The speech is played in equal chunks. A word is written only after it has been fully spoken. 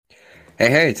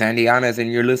Hey, it's Andy Yanez,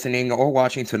 and you're listening or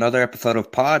watching to another episode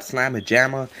of Pod Slam a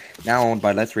Jamma, now owned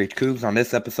by Let's Rage Cougs. On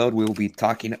this episode, we will be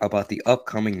talking about the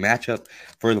upcoming matchup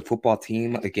for the football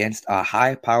team against a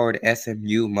high-powered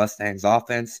SMU Mustangs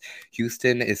offense.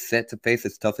 Houston is set to face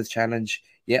its toughest challenge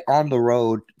yet on the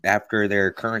road after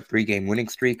their current three-game winning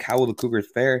streak. How will the Cougars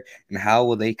fare, and how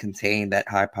will they contain that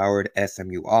high-powered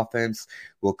SMU offense?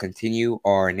 We'll continue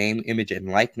our name, image, and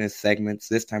likeness segments.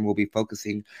 This time, we'll be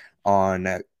focusing on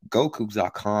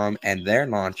GoCougs.com and their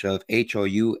launch of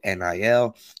HOUNIL.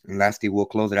 And lastly, we'll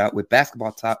close it out with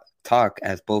basketball talk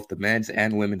as both the men's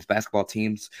and women's basketball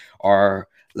teams are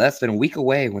less than a week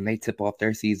away when they tip off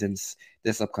their seasons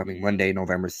this upcoming Monday,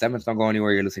 November 7th. Don't go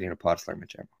anywhere. You're listening to Pod Slam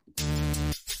Channel.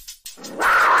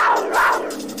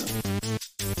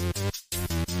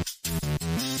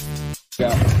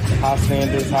 Got high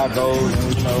standards, high goals,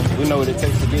 and we know what it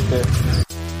takes to get there.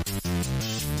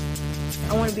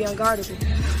 I want to be unguardable,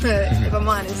 if I'm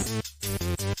honest.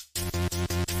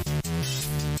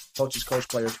 Coaches coach,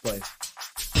 players play.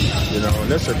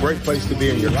 And that's a great place to be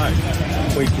in your life,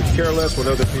 where you can care less what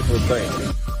other people think.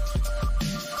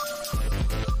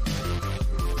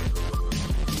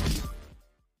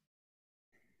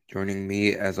 Joining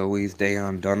me, as always,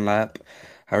 Dayon Dunlap.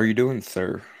 How are you doing,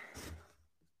 sir?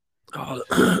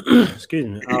 Excuse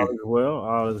me.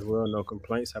 All is well. No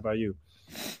complaints. How about you?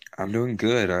 I'm doing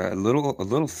good. A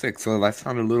little sick, so if I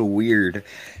sound a little weird,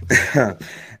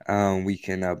 we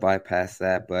can bypass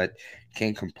that, but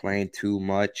can't complain too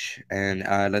much. And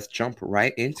let's jump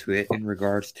right into it in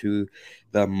regards to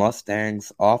the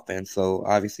Mustangs offense. So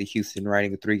obviously Houston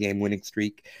riding a 3-game winning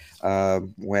streak,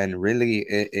 when really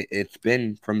it's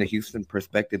been, from the Houston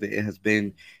perspective, it has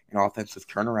been an offensive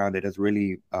turnaround. It has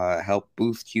really helped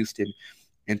boost Houston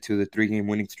into the 3-game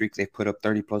winning streak. They've put up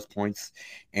 30-plus points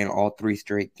in all 3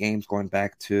 straight games, going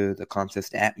back to the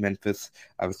contest at Memphis.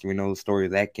 Obviously, we know the story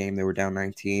of that game. They were down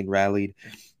 19, rallied,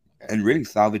 and really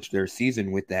salvaged their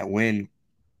season with that win.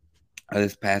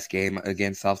 This past game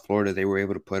against South Florida, they were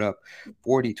able to put up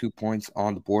 42 points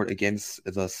on the board against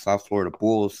the South Florida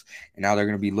Bulls. And now they're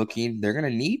going to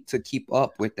need to keep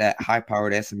up with that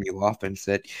high-powered SMU offense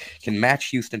that can match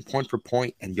Houston point for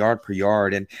point and yard per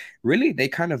yard. And really, they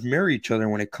kind of mirror each other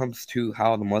when it comes to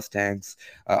how the Mustangs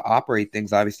operate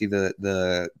things. Obviously,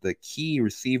 the key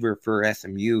receiver for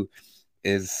SMU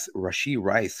is Rashee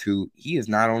Rice, who he is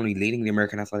not only leading the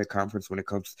American Athletic Conference when it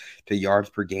comes to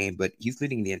yards per game, but he's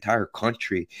leading the entire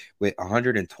country with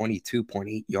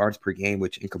 122.8 yards per game,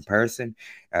 which in comparison,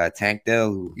 Tank Dell,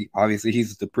 who obviously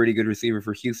he's the pretty good receiver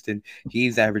for Houston,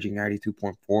 he's averaging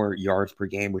 92.4 yards per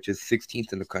game, which is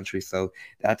 16th in the country. So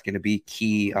that's going to be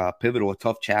key, pivotal, a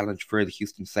tough challenge for the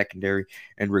Houston secondary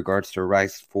in regards to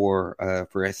Rice for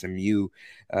SMU.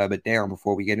 But Darren,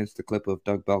 before we get into the clip of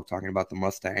Doug Belk talking about the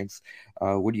Mustangs,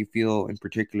 what do you feel in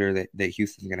particular that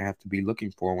Houston's going to have to be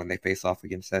looking for when they face off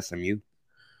against SMU?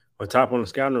 Well, top on the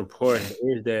scouting report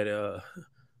is that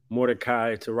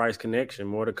Mordecai to Rice connection.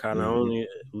 Mordecai not only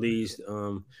leads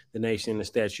the nation in the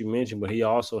stats you mentioned, but he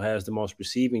also has the most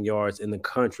receiving yards in the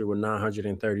country with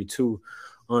 932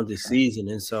 on the season.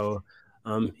 And so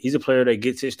he's a player that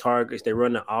gets his targets. They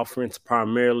run the offense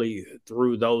primarily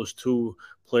through those two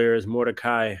players,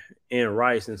 Mordecai and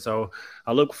Rice. And so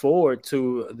I look forward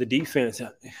to the defense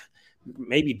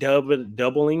maybe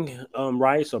doubling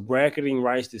Rice or bracketing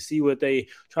Rice to see what they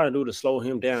try to do to slow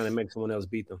him down and make someone else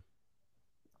beat them.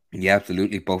 Yeah,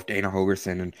 absolutely. Both Dana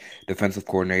Holgerson and defensive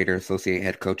coordinator, associate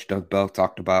head coach Doug Belk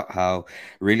talked about how,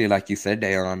 really, like you said,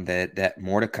 Dayon, that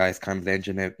Mordecai is kind of the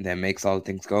engine that makes all the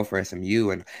things go for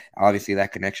SMU. And obviously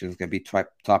that connection is going to be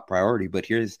top priority. But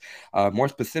here's more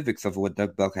specifics of what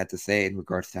Doug Belk had to say in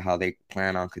regards to how they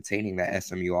plan on containing that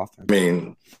SMU offense. I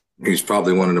mean, he's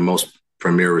probably one of the most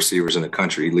premier receivers in the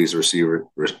country. He leads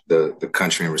the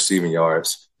country in receiving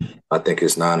yards. I think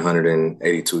it's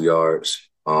 982 yards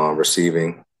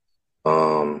receiving.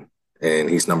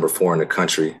 And he's number 4 in the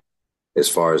country as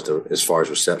far as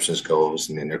receptions goes.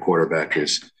 And then their quarterback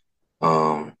is they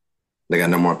got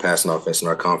number 1 passing offense in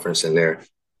our conference, and they're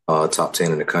top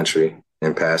 10 in the country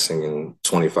in passing and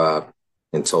 25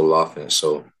 in total offense.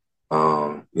 So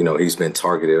he's been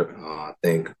targeted I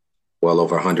think well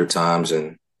over 100 times,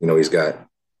 and he's got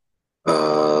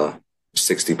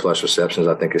 60 plus receptions.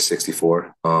 I think it's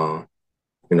 64.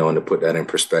 And to put that in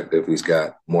perspective, he's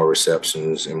got more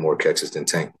receptions and more catches than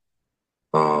Tank.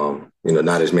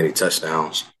 Not as many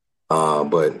touchdowns,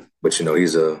 but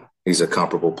he's a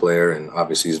comparable player, and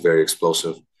obviously he's very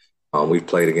explosive. We've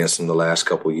played against him the last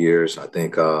couple of years. I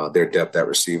think their depth at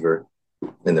receiver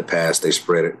in the past, they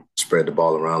spread the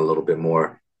ball around a little bit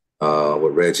more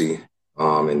with Reggie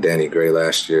and Danny Gray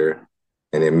last year.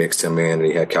 and then mixed him in, and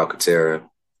he had Calcaterra,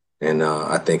 and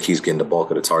I think he's getting the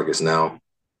bulk of the targets now.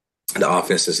 The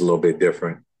offense is a little bit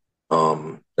different.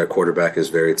 Their quarterback is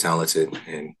very talented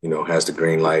and, has the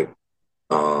green light.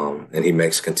 And he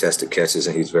makes contested catches,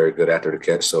 and he's very good after the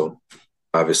catch. So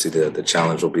obviously the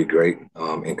challenge will be great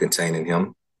in containing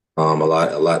him. A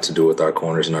lot to do with our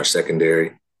corners and our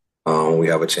secondary. When we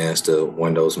have a chance to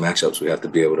win those matchups, we have to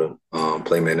be able to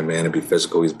play man-to-man and be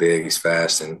physical. He's big, he's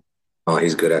fast, and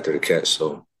he's good after the catch.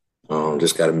 So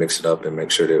just got to mix it up and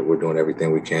make sure that we're doing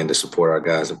everything we can to support our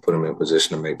guys and put them in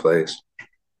position to make plays.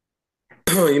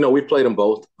 We played them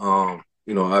both.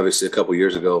 Obviously a couple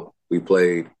years ago, we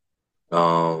played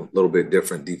a little bit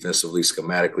different defensively,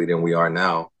 schematically than we are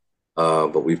now.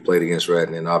 But we've played against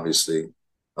Redden, and obviously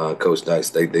Coach Dice,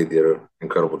 they did an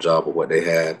incredible job of what they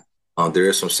had. There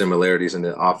is some similarities in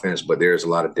the offense, but there's a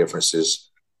lot of differences.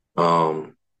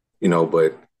 But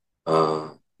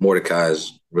Mordecai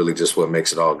is really just what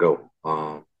makes it all go.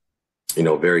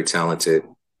 Very talented,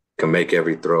 can make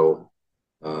every throw,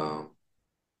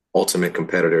 ultimate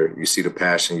competitor. You see the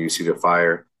passion, you see the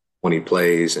fire when he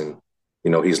plays, and,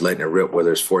 he's letting it rip,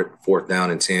 whether it's fourth down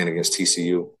and 10 against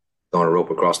TCU, throwing a rope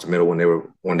across the middle when they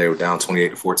were down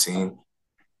 28-14,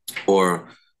 or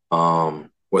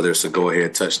whether it's a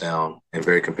go-ahead touchdown in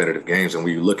very competitive games. And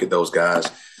when you look at those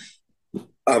guys,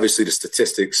 obviously the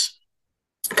statistics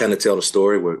kind of tell the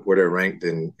story where they're ranked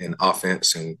in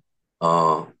offense and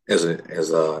as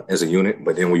a unit.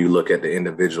 But then when you look at the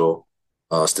individual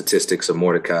statistics of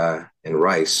Mordecai and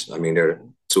Rice, I mean, they're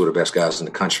two of the best guys in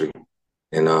the country.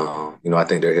 And, I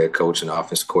think their head coach and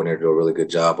offensive coordinator do a really good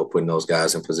job of putting those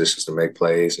guys in positions to make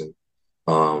plays. And,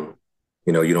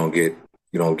 you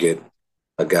don't get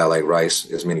a guy like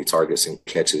Rice as many targets and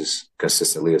catches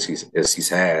consistently as he's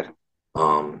had.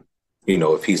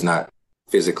 If he's not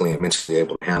physically and mentally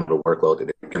able to handle the workload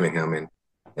that they're giving him.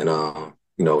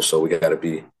 So we got to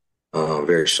be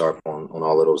very sharp on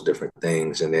all of those different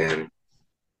things. And then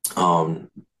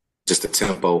just the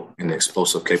tempo and the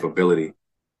explosive capability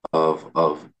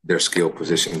of their skill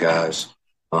position guys.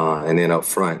 And then up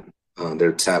front,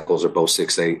 their tackles are both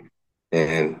 6'8",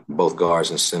 and both guards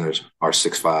and centers are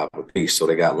 6'5" apiece. So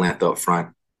they got length up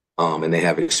front, and they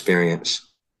have experience.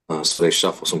 So they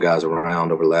shuffle some guys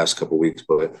around over the last couple of weeks,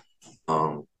 but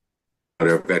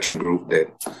they're a veteran group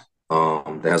that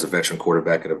has a veteran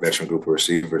quarterback and a veteran group of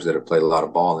receivers that have played a lot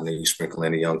of ball, and then you sprinkle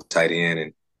in a young tight end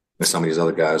and some of these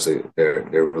other guys. They're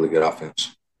really good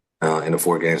offense. In the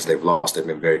 4 games they've lost, they've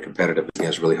been very competitive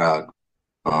against really high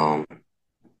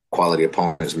quality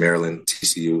opponents: Maryland,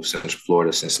 TCU, Central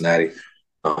Florida, Cincinnati,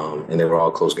 and they were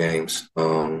all close games.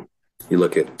 You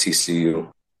look at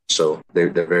TCU, so they're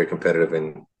very competitive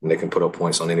and they can put up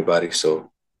points on anybody.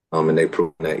 So, and they've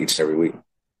proven that each and every week.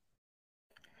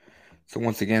 So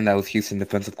once again, that was Houston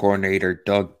defensive coordinator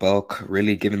Doug Belk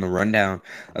really giving the rundown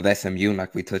of SMU. And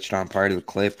like we touched on part of the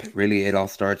clip, really it all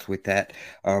starts with that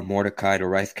Mordecai to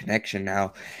Rice connection.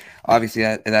 Now, obviously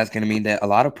that's going to mean that a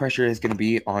lot of pressure is going to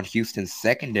be on Houston's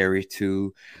secondary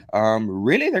to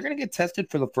really they're going to get tested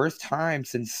for the first time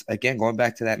since, again, going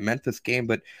back to that Memphis game.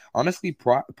 But honestly,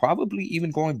 probably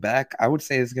even going back, I would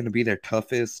say it's going to be their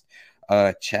toughest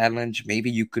challenge.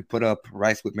 Maybe you could put up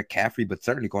Rice with McCaffrey, but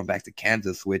certainly going back to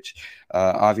Kansas, which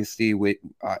obviously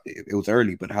it was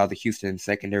early, but how the Houston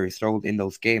secondary struggled in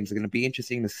those games. It's going to be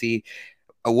interesting to see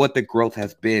what the growth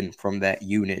has been from that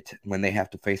unit when they have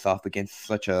to face off against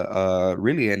such a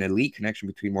really an elite connection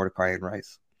between Mordecai and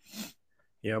Rice.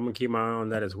 Yeah, I'm going to keep my eye on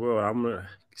that as well. I'm going to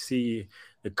see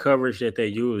the coverage that they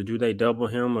use. Do they double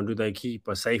him or do they keep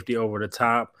a safety over the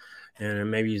top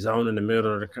and maybe zone in the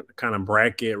middle of the kind of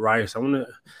bracket Rice? I'm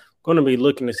going to be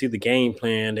looking to see the game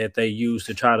plan that they use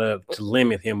to try to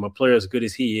limit him. A player as good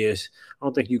as he is, I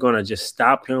don't think you're going to just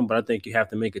stop him, but I think you have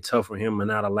to make it tough for him and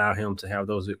not allow him to have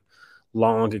those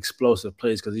long, explosive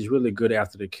plays because he's really good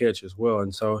after the catch as well.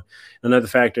 And so another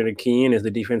factor to key in is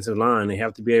the defensive line. They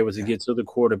have to be able to get to the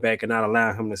quarterback and not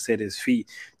allow him to set his feet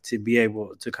to be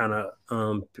able to kind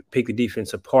of pick the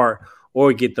defense apart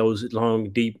or get those long,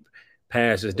 deep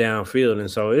passes downfield. And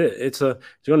so it's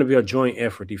going to be a joint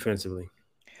effort defensively.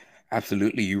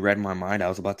 Absolutely. You read my mind. I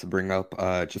was about to bring up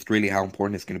just really how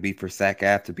important it's going to be for Sac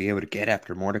Ave to be able to get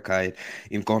after Mordecai.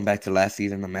 Even going back to last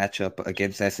season, the matchup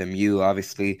against SMU,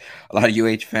 obviously a lot of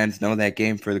UH fans know that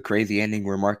game for the crazy ending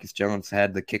where Marcus Jones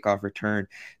had the kickoff return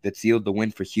that sealed the win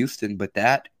for Houston. But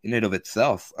that in and of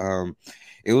itself,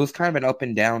 it was kind of an up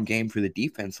and down game for the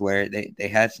defense where they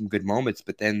had some good moments,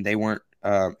 but then they weren't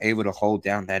able to hold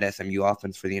down that SMU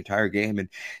offense for the entire game, and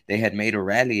they had made a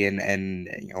rally, and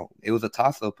it was a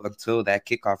toss up until that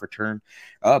kickoff return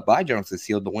by Jones that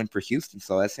sealed the win for Houston.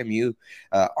 So SMU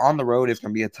on the road is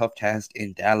going to be a tough task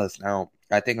in Dallas. Now,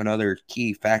 I think another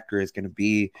key factor is going to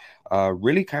be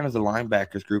really kind of the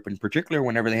linebackers group, in particular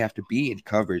whenever they have to be in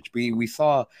coverage. We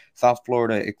saw South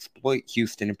Florida exploit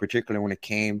Houston in particular when it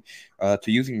came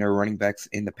to using their running backs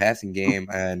in the passing game.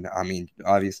 And I mean,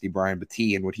 obviously Brian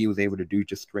Battie and what he was able to do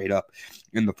just straight up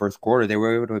in the first quarter, they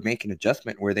were able to make an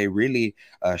adjustment where they really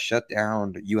shut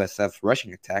down USF's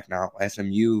rushing attack. Now,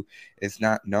 SMU is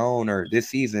not known, or this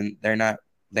season,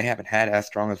 they haven't had as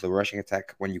strong as the rushing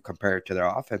attack when you compare it to their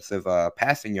offensive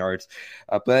passing yards,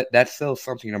 but that's still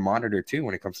something to monitor too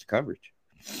when it comes to coverage.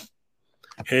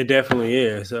 It definitely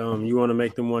is. You want to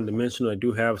make them one-dimensional. I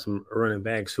do have some running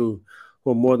backs who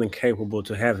are more than capable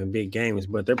to having big games,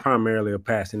 but they're primarily a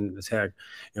passing attack.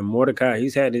 And Mordecai,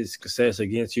 he's had his success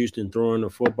against Houston throwing the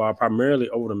football primarily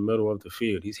over the middle of the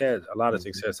field. He's had a lot of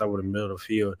success over the middle of the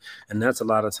field, and that's a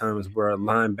lot of times where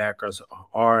linebackers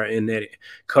are in that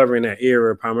covering that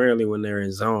area, primarily when they're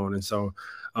in zone. And so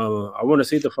I want to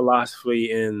see the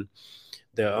philosophy and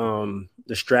the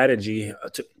strategy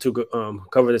to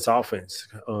cover this offense.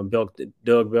 Doug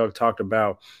Belk talked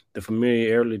about the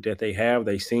familiarity that they have.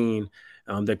 They've seen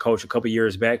their coach a couple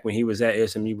years back when he was at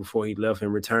SMU before he left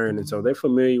and returned. And so they're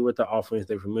familiar with the offense.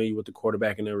 They're familiar with the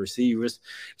quarterback and their receivers.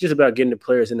 Just about getting the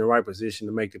players in the right position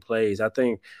to make the plays. I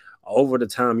think over the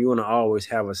time, you want to always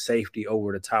have a safety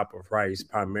over the top of Rice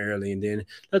primarily, and then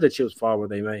let the chips fall where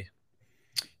they may.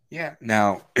 Yeah.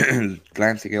 Now,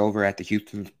 glancing over at the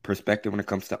Houston perspective when it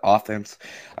comes to offense,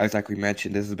 as like we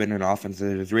mentioned, this has been an offense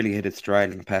that has really hit its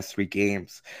stride in the past 3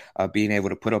 games, being able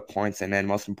to put up points. And then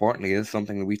most importantly, this is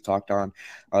something that we've talked on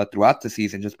throughout the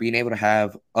season, just being able to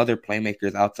have other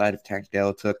playmakers outside of Tank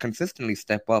Dell to consistently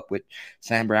step up. With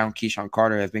Sam Brown, Keyshawn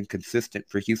Carter have been consistent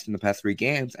for Houston the past 3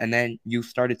 games. And then you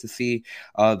started to see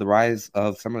the rise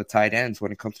of some of the tight ends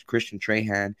when it comes to Christian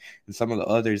Trahan and some of the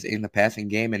others in the passing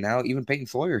game. And now even Peyton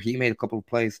Sawyer, he made a couple of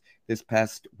plays this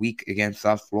past week against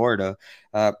South Florida.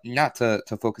 Not to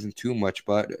focus on too much,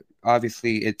 but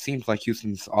obviously it seems like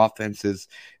Houston's offense is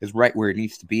right where it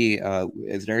needs to be.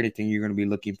 Is there anything you're going to be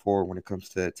looking for when it comes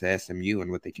to SMU and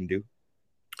what they can do?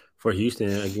 For Houston,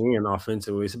 again,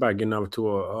 offensively, it's about getting off to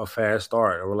a fast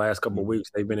start. Over the last couple of weeks,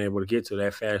 they've been able to get to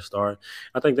that fast start.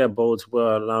 I think that bodes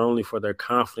well not only for their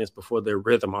confidence, but for their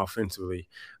rhythm offensively.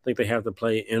 I think they have to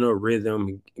play in a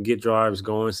rhythm, get drives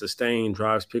going, sustain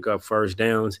drives, pick up first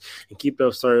downs, and keep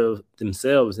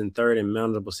themselves in third and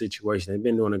manageable situations. They've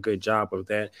been doing a good job of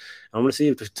that. I'm going to see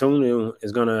if Tunu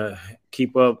is going to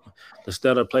keep up the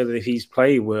stellar play that he's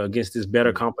played with against this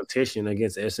better competition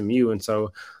against SMU. And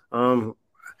so,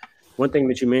 one thing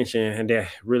that you mentioned and that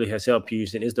really has helped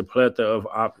Houston is the plethora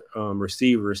of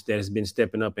receivers that has been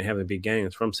stepping up and having big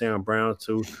games, from Sam Brown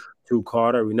to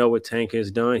Carter. We know what Tank has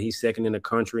done. He's second in the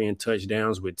country in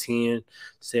touchdowns with 10,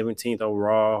 17th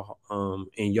overall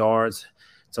in yards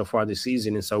so far this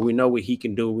season. And so we know what he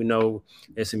can do. We know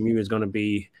SMU is going to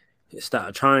be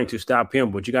trying to stop him,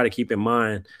 but you got to keep in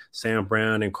mind Sam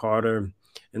Brown and Carter,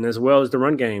 and as well as the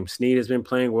run game. Snead has been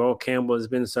playing well. Campbell has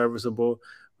been serviceable.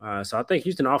 So I think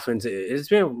Houston offense, it's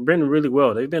been really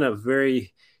well. They've been a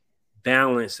very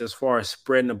balanced as far as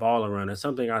spreading the ball around. It's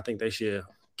something I think they should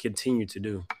continue to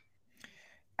do.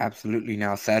 Absolutely.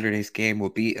 Now, Saturday's game will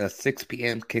be a 6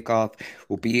 p.m. kickoff,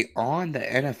 will be on the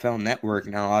NFL Network.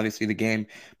 Now, obviously, the game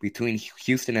between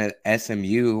Houston and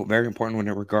SMU, very important when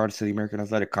it regards to the American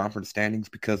Athletic Conference standings,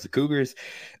 because the Cougars,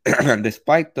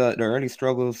 despite the early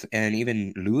struggles and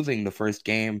even losing the first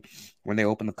game when they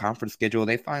open the conference schedule,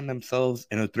 they find themselves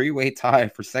in a 3-way tie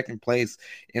for second place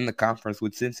in the conference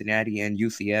with Cincinnati and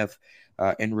UCF.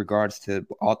 In regards to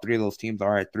all 3 of those teams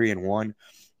are at 3-1.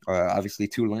 Obviously,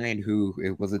 Tulane, who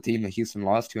it was a team that Houston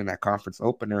lost to in that conference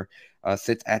opener,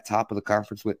 sits at top of the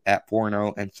conference at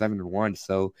 4-0 and 7-1.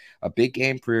 So a big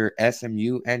game for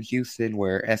SMU and Houston,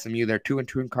 where SMU, they're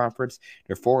 2-2 in conference,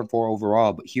 they're 4-4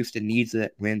 overall, but Houston needs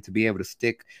that win to be able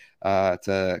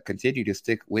to continue to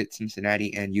stick with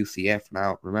Cincinnati and UCF.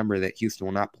 Now, remember that Houston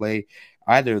will not play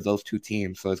either of those 2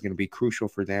 teams, so it's going to be crucial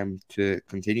for them to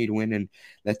continue to win and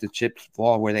let the chips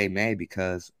fall where they may,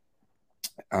 because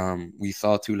we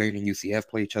saw Tulane and UCF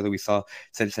play each other. We saw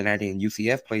Cincinnati and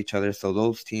UCF play each other. So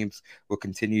those teams will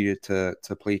continue to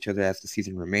play each other as the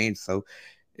season remains. So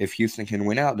if Houston can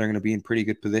win out, they're going to be in pretty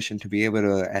good position to be able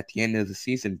to, at the end of the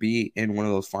season, be in one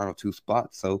of those final two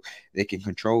spots. So they can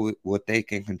control what they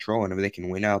can control. And if they can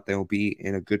win out, they'll be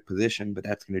in a good position. But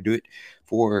that's going to do it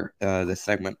for the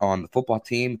segment on the football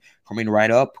team. Coming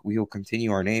right up, we will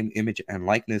continue our name, image, and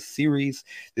likeness series,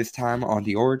 this time on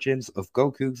the origins of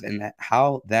Go Cougs and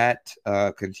how that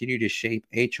continue to shape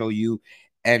HOU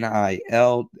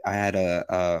NIL. I had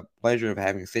a pleasure of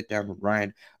having a sit down with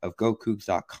Ryan of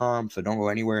GoCougs.com. So don't go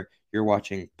anywhere. You're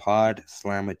watching Pod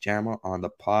Slamma Jamma on the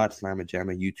Pod Slamma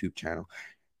Jamma YouTube channel.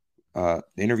 The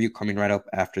interview coming right up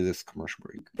after this commercial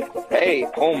break. Hey,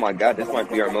 oh my God, this might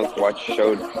be our most watched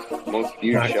show, most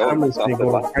viewed show. Comments been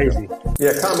going crazy.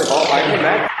 Yeah, comment. Oh, I can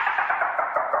imagine.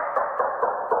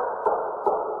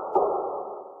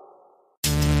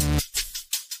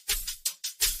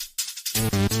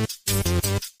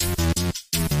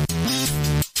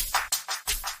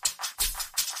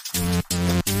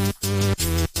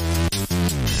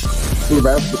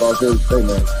 Basketball is great,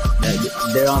 man.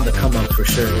 They're on the come up for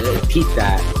sure. Repeat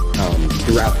that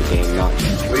throughout the game. Not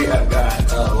We have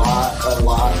got a lot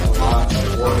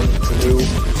of work to do.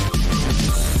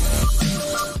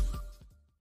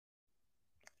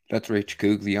 That's Rich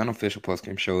Cougs, the unofficial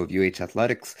postgame show of UH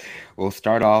Athletics. We'll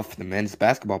start off the men's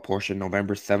basketball portion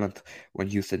November 7th when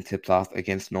Houston tips off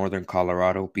against Northern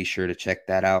Colorado. Be sure to check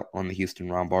that out on the Houston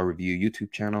Round Ball Review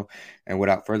YouTube channel. And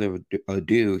without further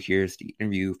ado, here's the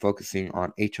interview focusing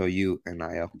on HOU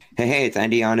NIL. Hey, it's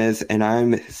Andy Yanez, and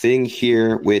I'm sitting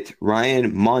here with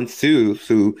Ryan Monsu,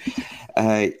 who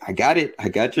I got it. I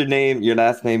got your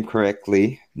last name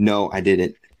correctly. No, I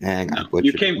didn't.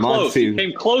 You came close. You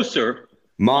came closer.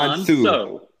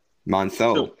 Monso.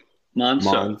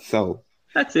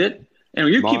 That's it. And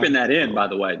you're keeping that in, by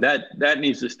the way. That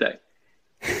needs to stay.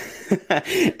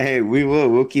 Hey,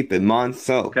 we'll keep it.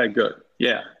 Monso. Okay, good.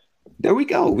 Yeah. There we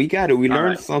go. We got it. We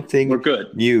learned something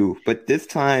new. But this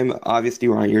time, obviously,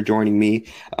 Ryan, you're joining me.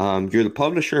 You're the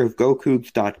publisher of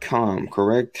GoCougs.com,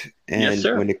 correct? And yes,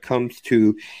 sir. When it comes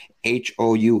to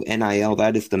HOU NIL,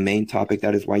 that is the main topic.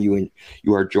 That is why you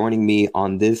are joining me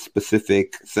on this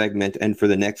specific segment and for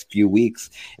the next few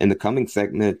weeks in the coming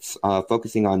segments,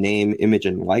 focusing on name, image,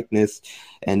 and likeness.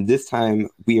 And this time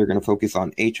we are going to focus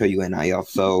on HOU NIL.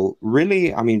 So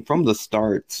really, I mean, from the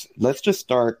start, let's just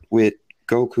start with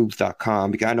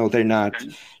GoCougs.com because I know they're not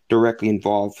directly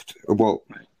involved. Well,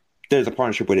 there's a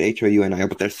partnership with HOU NIL,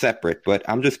 but they're separate. But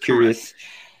I'm just curious.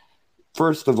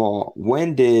 First of all,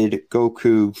 when did Go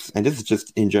Cougs, and this is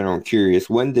just in general, I'm curious,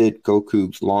 when did Go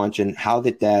Cougs launch and how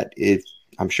did that,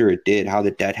 I'm sure it did, how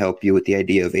did that help you with the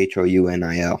idea of HOU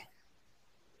NIL?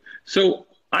 So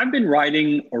I've been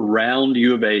writing around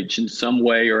U of H in some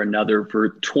way or another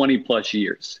for 20 plus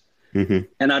years. Mm-hmm.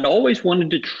 And I'd always wanted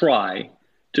to try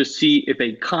to see if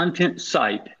a content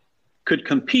site could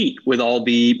compete with all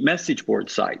the message board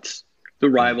sites, the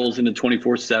Rivals and the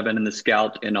 24/7 and the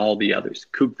Scout and all the others,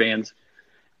 Coug fans.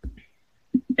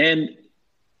 And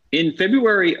in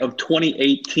February of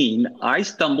 2018, I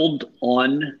stumbled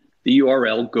on the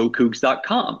URL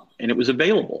gocougs.com, and it was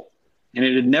available. And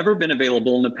it had never been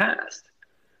available in the past.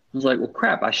 I was like, well,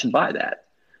 crap, I should buy that.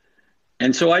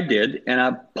 And so I did, and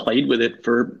I played with it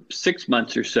for 6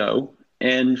 months or so.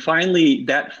 And finally,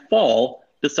 that fall,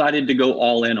 decided to go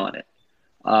all in on it.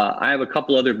 I have a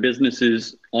couple other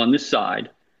businesses on the side,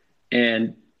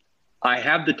 and I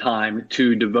have the time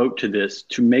to devote to this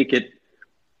to make it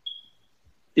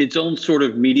its own sort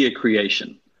of media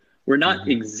creation. We're not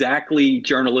exactly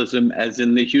journalism as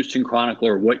in the Houston Chronicle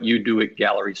or what you do at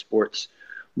Gallery Sports,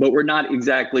 but we're not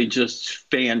exactly just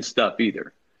fan stuff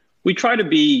either. We try to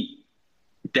be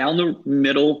down the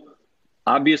middle.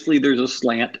 Obviously, there's a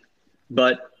slant,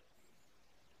 but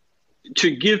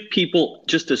to give people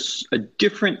just a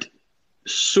different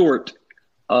sort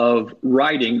of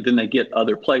writing than they get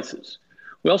other places.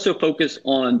 We also focus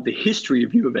on the history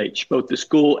of U of H, both the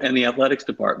school and the athletics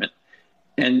department.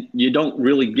 And you don't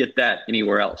really get that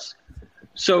anywhere else.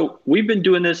 So we've been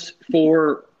doing this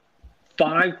for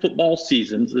 5 football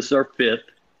seasons. This is our 5th.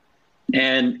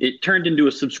 And it turned into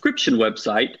a subscription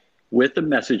website with a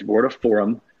message board, a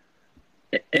forum.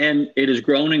 And it has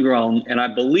grown and grown. And I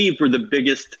believe we're the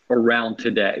biggest around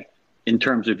today in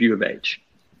terms of U of H.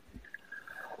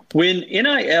 When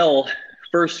NIL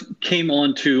first came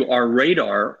onto our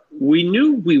radar, we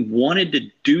knew we wanted to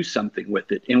do something with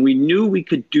it. And we knew we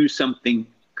could do something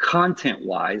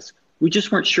content-wise. We just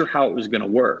weren't sure how it was going to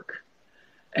work.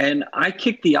 And I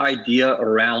kicked the idea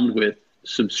around with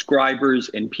subscribers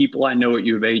and people I know at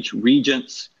U of H,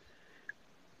 regents,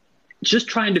 just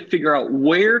trying to figure out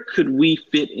where could we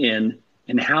fit in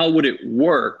and how would it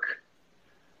work?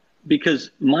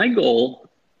 Because my goal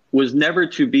was never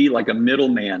to be like a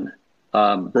middleman,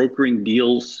 brokering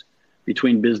deals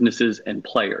between businesses and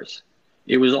players.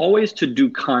 It was always to do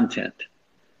content.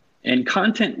 And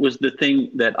content was the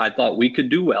thing that I thought we could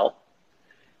do well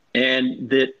and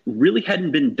that really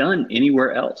hadn't been done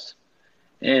anywhere else.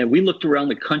 And we looked around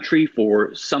the country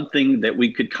for something that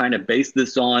we could kind of base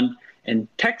this on. And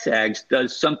TexAgs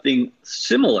does something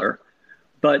similar.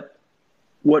 But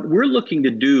what we're looking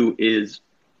to do is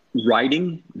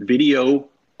writing, video,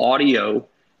 audio,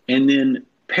 and then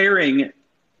pairing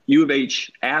U of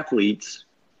H athletes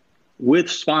with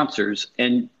sponsors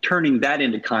and turning that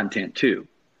into content too.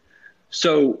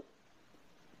 So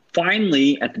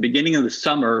finally, at the beginning of the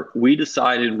summer, we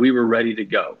decided we were ready to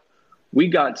go. We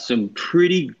got some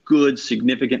pretty good,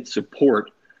 significant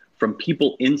support from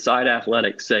people inside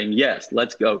athletics saying, yes,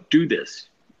 let's go, do this,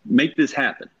 make this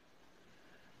happen.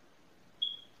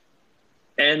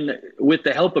 And with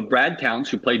the help of Brad Towns,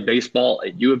 who played baseball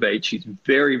at U of H, he's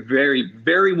very, very,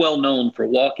 very well known for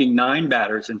walking 9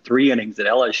 batters in 3 innings at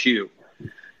LSU.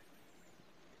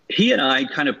 He and I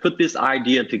kind of put this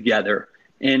idea together,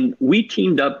 and we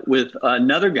teamed up with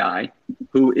another guy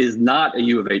who is not a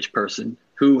U of H person,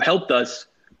 who helped us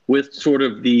with sort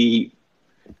of the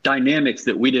dynamics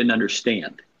that we didn't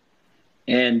understand.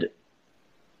 And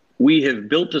we have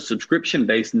built a subscription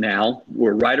base now.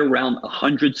 We're right around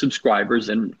 100 subscribers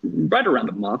in right around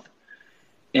a month.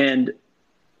 And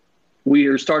we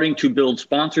are starting to build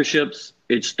sponsorships.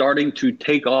 It's starting to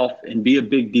take off and be a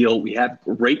big deal. We have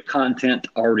great content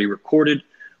already recorded.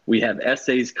 We have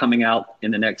essays coming out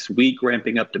in the next week,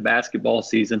 ramping up to basketball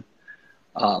season.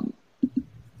 And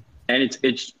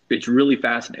it's really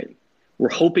fascinating. We're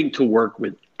hoping to work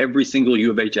with every single U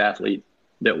of H athlete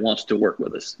that wants to work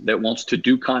with us, that wants to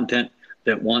do content,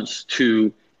 that wants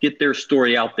to get their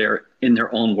story out there in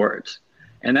their own words.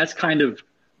 And that's kind of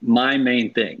my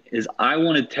main thing, is I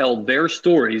want to tell their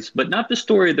stories, but not the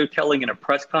story they're telling in a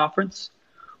press conference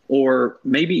or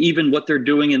maybe even what they're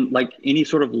doing in like any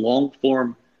sort of long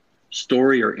form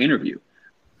story or interview.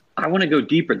 I want to go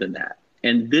deeper than that.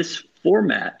 And this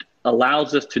format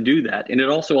allows us to do that. And it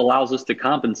also allows us to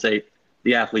compensate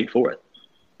the athlete for it.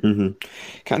 Mm-hmm.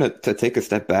 Kind of to take a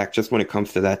step back, just when it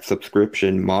comes to that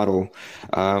subscription model,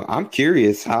 I'm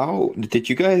curious, how did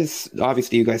you guys,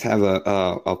 obviously you guys have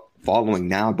a following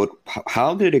now, but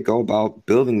how did it go about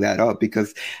building that up?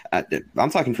 Because I'm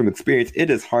talking from experience,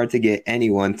 it is hard to get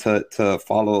anyone to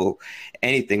follow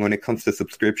anything when it comes to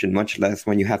subscription, much less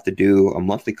when you have to do a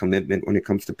monthly commitment when it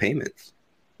comes to payments.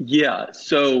 Yeah,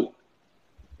 so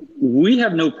we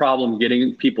have no problem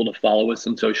getting people to follow us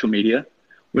on social media.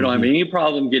 We don't have any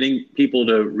problem getting people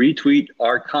to retweet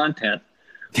our content.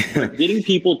 But getting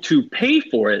people to pay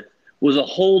for it was a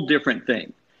whole different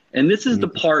thing. And this is the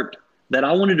part that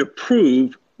I wanted to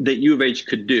prove that U of H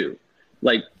could do,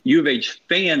 like U of H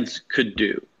fans could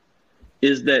do,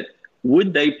 is that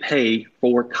would they pay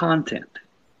for content?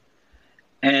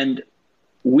 And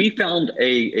we found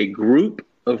a group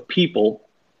of people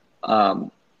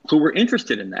who were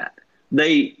interested in that.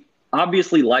 They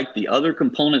obviously like the other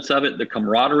components of it, the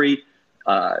camaraderie,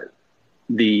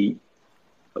 the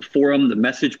forum, the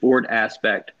message board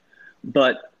aspect.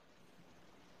 But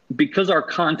because our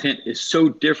content is so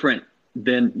different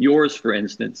than yours, for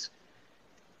instance,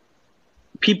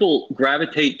 people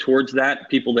gravitate towards that,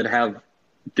 people that have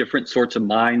different sorts of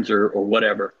minds or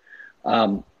whatever.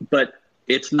 But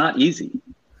it's not easy.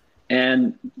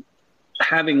 And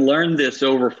having learned this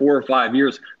over 4 or 5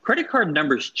 years, credit card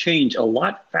numbers change a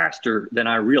lot faster than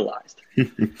I realized.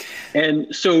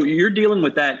 And so you're dealing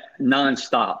with that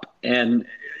nonstop. And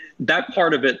that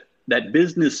part of it, that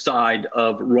business side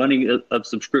of running a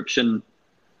subscription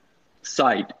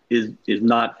site is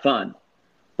not fun.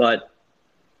 But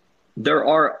there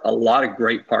are a lot of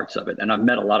great parts of it. And I've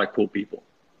met a lot of cool people.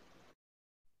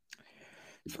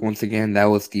 So once again, that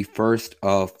was the first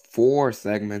of 4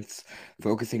 segments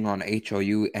focusing on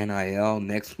HOU NIL.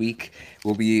 Next week,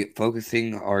 we'll be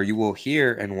focusing, or you will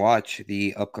hear and watch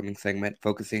the upcoming segment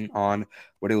focusing on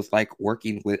what it was like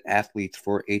working with athletes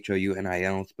for HOU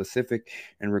NIL, specific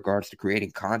in regards to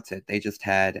creating content. They just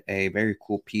had a very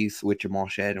cool piece with Jamal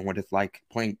Shed and what it's like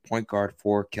playing point guard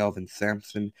for Kelvin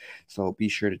Sampson. So be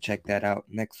sure to check that out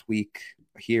next week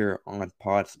here on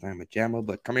Pod Slamma Jamma.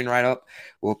 But coming right up,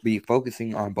 we'll be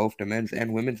focusing on both the men's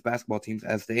and women's basketball teams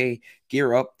as they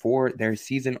gear up for their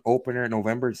season opener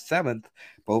November 7th.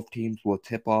 Both teams will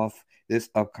tip off this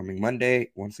upcoming Monday.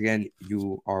 Once again,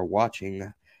 you are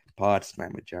watching Pod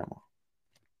Slamma Jamma.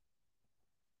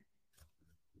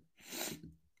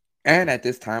 And at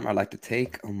this time, I'd like to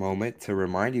take a moment to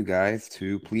remind you guys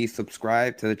to please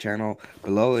subscribe to the channel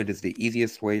below. It is the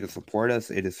easiest way to support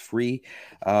us. It is free,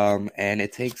 and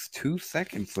it takes 2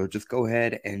 seconds. So just go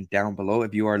ahead and down below,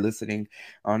 if you are listening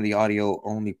on the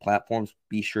audio-only platforms,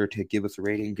 be sure to give us a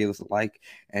rating, give us a like,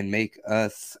 and make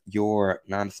us your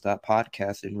nonstop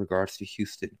podcast in regards to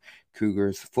Houston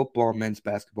Cougars football, men's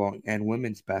basketball, and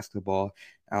women's basketball.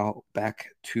 Now back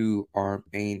to our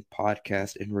main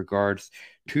podcast in regards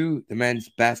to the men's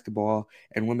basketball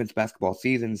and women's basketball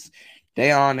seasons.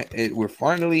 We're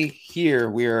finally here.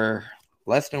 We're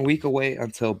less than a week away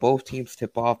until both teams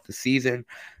tip off the season.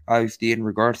 Obviously, in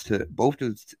regards to both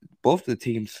of the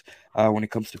teams, when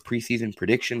it comes to preseason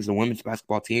predictions, the women's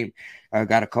basketball team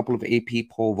got a couple of AP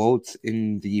poll votes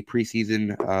in the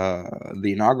preseason,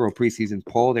 the inaugural preseason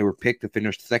poll. They were picked to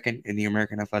finish second in the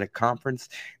American Athletic Conference.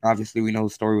 Obviously, we know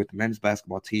the story with the men's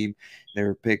basketball team. They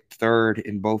were picked third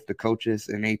in both the coaches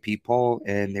and AP poll,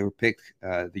 and they were picked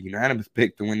the unanimous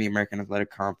pick to win the American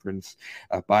Athletic Conference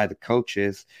by the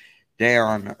coaches.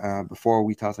 Dayon, before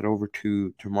we toss it over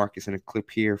to Marcus in a clip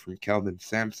here from Kelvin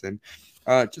Sampson,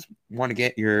 just want to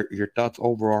get your thoughts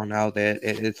overall now that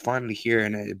it's finally here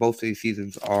and both of these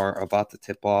seasons are about to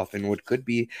tip off in what could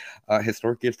be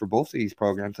historic years for both of these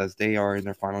programs as they are in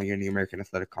their final year in the American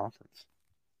Athletic Conference.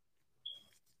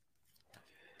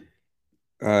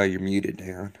 You're muted,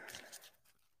 Dayon.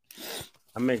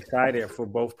 I'm excited for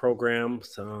both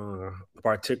programs,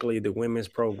 particularly the women's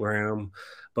program,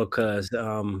 because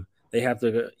they have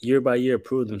to year by year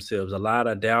prove themselves. A lot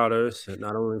of doubters,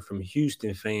 not only from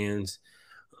Houston fans,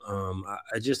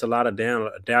 just a lot of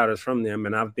doubters from them.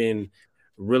 And I've been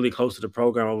really close to the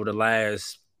program over the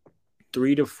last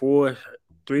 3 to 4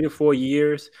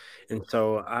 years. And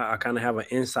so I kind of have an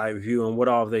inside view on what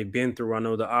all they've been through. I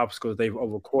know the obstacles they've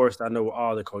overcoursed. I know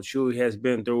all the Coach Huey has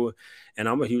been through, and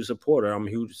I'm a huge supporter. I'm a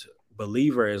huge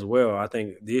believer as well. I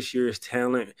think this year's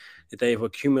talent that they've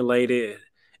accumulated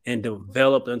and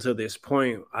developed until this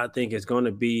point, I think is going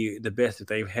to be the best that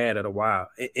they've had in a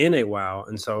while.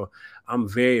 And so I'm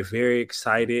very, very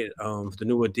excited for the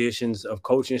new additions of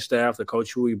coaching staff. The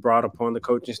coach who we brought upon the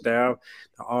coaching staff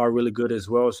are really good as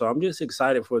well. So I'm just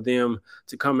excited for them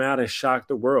to come out and shock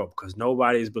the world because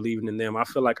nobody's believing in them. I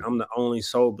feel like I'm the only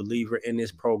sole believer in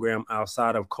this program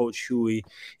outside of Coach Huey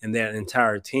and that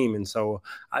entire team. And so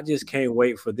I just can't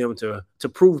wait for them to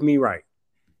prove me right.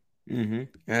 Mm-hmm.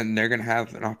 And they're going to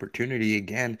have an opportunity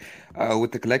again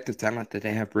with the collective talent that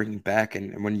they have bringing back.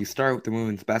 And when you start with the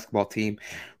women's basketball team,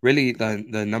 really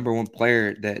the number one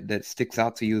player that sticks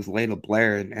out to you is Layla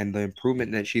Blair and the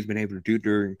improvement that she's been able to do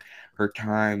during her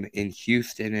time in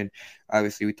Houston. And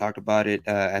obviously, we talked about it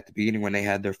at the beginning when they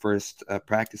had their first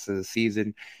practice of the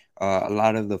season. A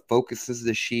lot of the focuses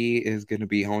that she is going to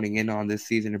be honing in on this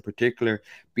season, in particular,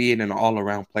 being an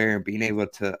all-around player and being able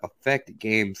to affect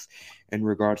games in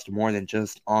regards to more than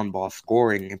just on-ball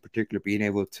scoring, in particular, being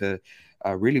able to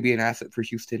really be an asset for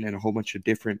Houston in a whole bunch of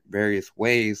different various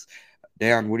ways.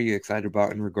 Dayon, what are you excited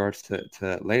about in regards to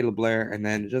Layla Blair, and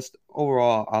then just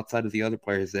overall outside of the other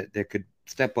players that could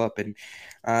step up and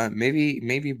maybe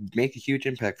make a huge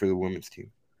impact for the women's team?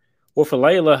 Well, for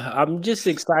Layla, I'm just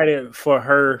excited for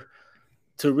her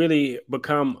to really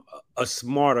become a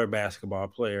smarter basketball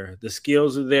player. The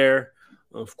skills are there.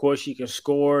 Of course, she can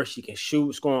score, she can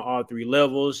shoot, score on all three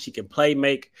levels, she can play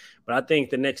make. But I think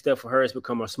the next step for her is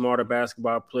become a smarter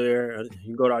basketball player. You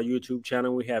can go to our YouTube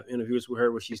channel. We have interviews with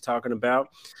her where she's talking about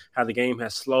how the game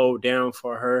has slowed down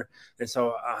for her. And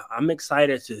so I'm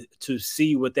excited to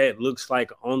see what that looks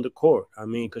like on the court. I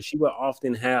mean, because she will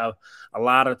often have a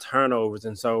lot of turnovers.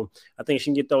 And so I think she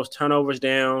can get those turnovers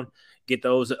down, get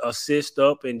those assists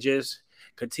up, and just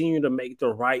continue to make the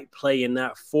right play and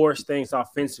not force things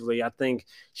offensively. I think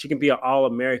she can be an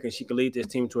All-American. She can lead this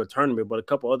team to a tournament. But a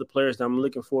couple other players that I'm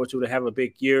looking forward to have a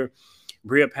big year,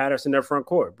 Bria Patterson, their front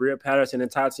court. Bria Patterson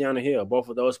and Tatiana Hill. Both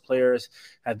of those players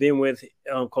have been with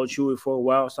Coach Huey for a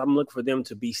while, so I'm looking for them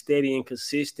to be steady and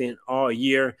consistent all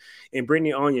year. And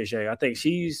Brittany Onyejay, I think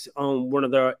she's one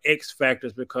of their X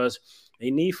factors because they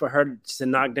need for her to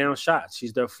knock down shots.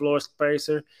 She's their floor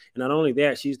spacer. And not only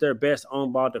that, she's their best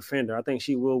on-ball defender. I think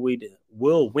she will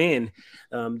win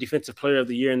Defensive Player of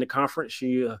the Year in the conference.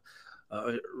 She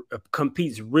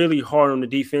competes really hard on the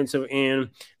defensive end.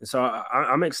 And so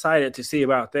I'm excited to see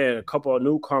about that. A couple of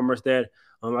newcomers that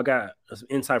I got some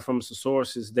insight from some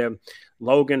sources that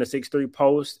Logan, a 6'3"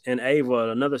 post, and Ava,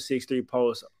 another 6'3"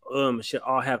 post, should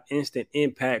all have instant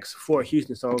impacts for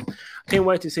Houston. So I can't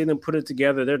wait to see them put it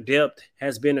together. Their depth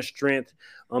has been a strength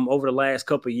over the last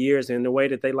couple of years, and the way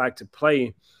that they like to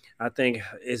play, I think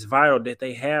it's vital that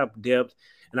they have depth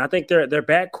And I think their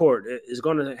backcourt is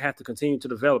going to have to continue to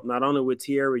develop, not only with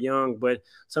Tierra Young, but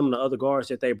some of the other guards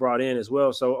that they brought in as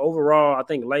well. So overall, I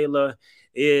think Layla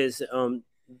is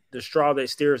the straw that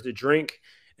stirs the drink.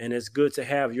 And it's good to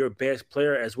have your best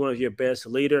player as one of your best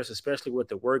leaders, especially with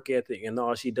the work ethic and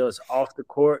all she does off the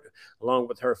court, along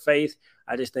with her faith.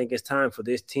 I just think it's time for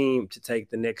this team to take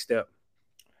the next step.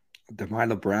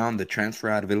 Demila Brown, the transfer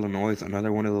out of Illinois, is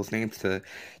another one of those names to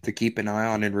keep an eye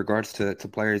on in regards to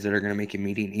players that are going to make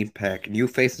immediate impact, new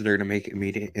faces that are going to make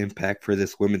immediate impact for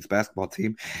this women's basketball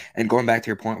team. And going back to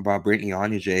your point about Brittany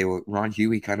Onyeje, well, Ron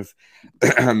Huey kind of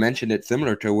mentioned it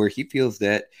similar to where he feels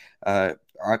that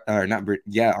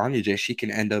Onyeje, she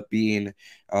can end up being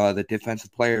the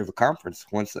defensive player of the conference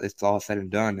once it's all said and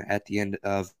done at the end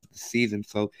of the season.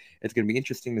 So it's going to be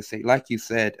interesting to say, like you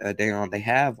said, Dayon, they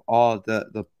have all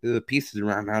the pieces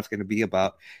around. Now it's going to be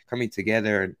about coming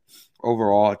together and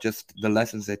overall just the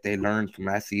lessons that they learned from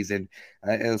last season.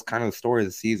 It was kind of the story of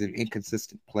the season,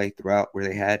 inconsistent play throughout, where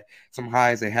they had some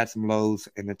highs, they had some lows,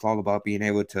 and it's all about being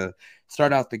able to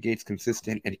start out the gates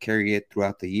consistent and carry it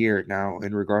throughout the year. Now,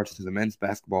 in regards to the men's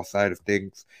basketball side of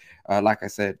things, like I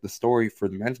said, the story for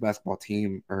the men's basketball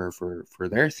team, or for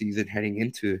their season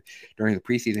during the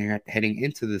preseason, heading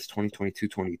into this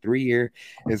 2022-23 year,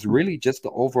 is really just the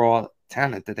overall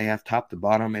talent that they have top to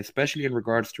bottom, especially in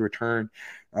regards to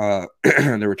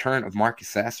the return of Marcus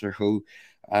Sasser, who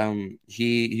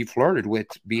he flirted with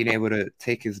being able to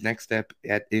take his next step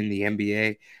in the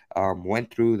NBA,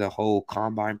 went through the whole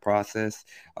combine process,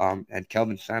 and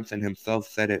Kelvin Sampson himself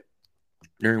said it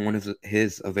during one of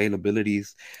his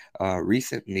availabilities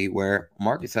recently, where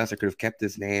Marcus Sasser could have kept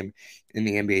his name in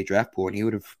the NBA draft pool and he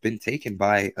would have been taken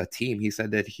by a team. He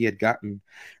said that he had gotten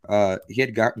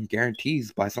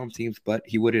guarantees by some teams, but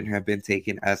he wouldn't have been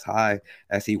taken as high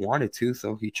as he wanted to.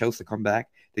 So he chose to come back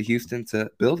to Houston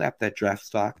to build up that draft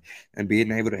stock and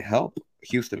being able to help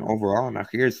Houston overall. Now,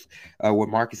 here's what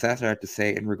Marcus Sasser had to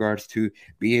say in regards to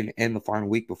being in the final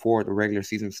week before the regular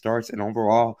season starts, and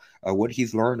overall what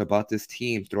he's learned about this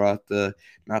team throughout the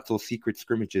not-so-secret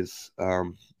scrimmages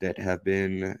that have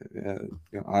been,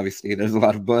 obviously, there's a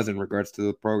lot of buzz in regards to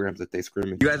the programs that they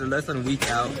scrimmage. You guys are less than a week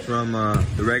out from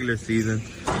the regular season.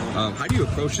 How do you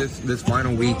approach this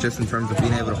final week, just in terms of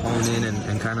being able to hone in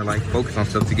and kind of like focus on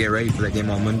stuff to get ready for that game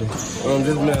on Monday? Just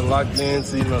been locked in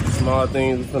to, the small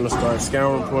things. We're going to start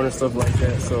scouting report and stuff like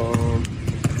that. So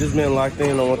just been locked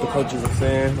in on what the coaches are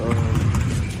saying.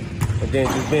 And then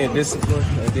just being disciplined,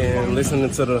 and then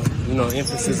listening to the,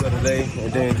 emphasis of the day,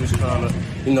 and then just trying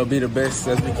to, be the best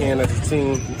as we can as a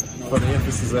team for the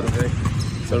emphasis of the day.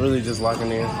 So really just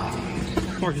locking in.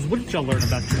 Marcus, what did y'all learn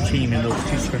about your team in those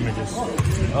two scrimmages?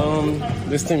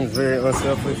 This team is very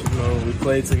unselfish. We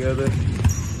played together.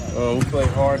 We played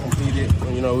hard, competed.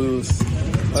 We was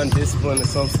undisciplined in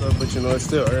some stuff, but it's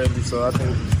still early. So I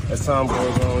think as time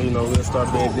goes on, we'll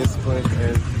start being disciplined,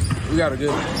 and we got a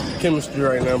good chemistry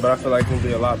right now, but I feel like we'll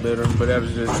be a lot better. But that'll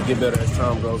just get better as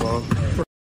time goes on.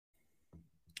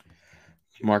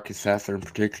 Marcus Sasser in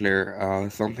particular,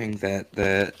 something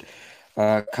that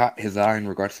caught his eye in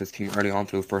regards to his team early on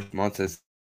through the first months is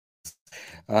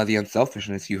the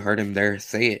unselfishness. You heard him there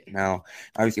say it. Now,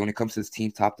 obviously, when it comes to his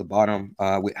team top to bottom,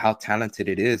 with how talented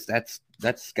it is, that's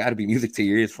got to be music to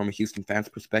your ears from a Houston fan's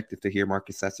perspective to hear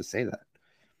Marcus Sasser say that.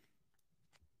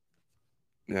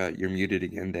 You're muted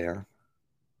again there.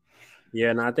 Yeah,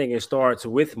 and I think it starts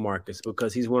with Marcus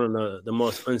because he's one of the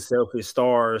most unselfish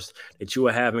stars that you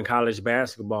will have in college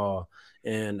basketball.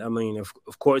 And, I mean,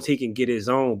 of course, he can get his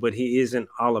own, but he isn't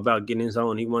all about getting his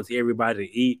own. He wants everybody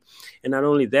to eat. And not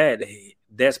only that,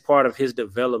 that's part of his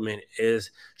development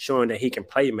is showing that he can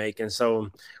play make. And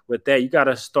so with that, you got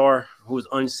a star who's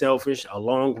unselfish,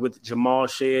 along with Jamal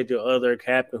Shead, your other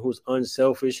captain, who's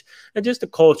unselfish, and just the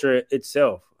culture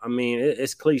itself. I mean,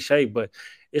 it's cliche, but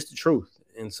it's the truth.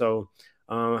 And so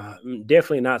I'm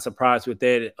definitely not surprised with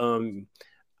that.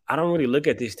 I don't really look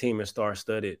at this team as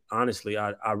star-studded. Honestly,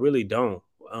 I really don't.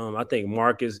 I think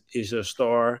Marcus is a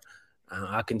star.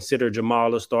 I consider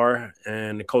Jamal a star,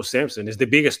 and Coach Sampson is the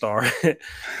biggest star.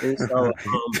 And so,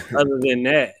 other than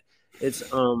that, it's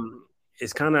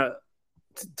kind of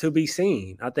to be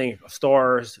seen. I think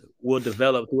stars will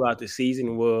develop throughout the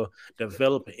season, will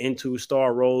develop into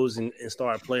star roles and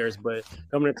star players. But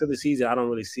coming into the season, I don't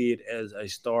really see it as a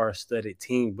star-studded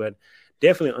team, but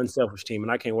definitely an unselfish team,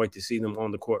 and I can't wait to see them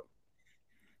on the court.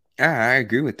 Yeah, I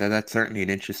agree with that. That's certainly an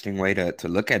interesting way to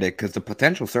look at it because the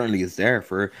potential certainly is there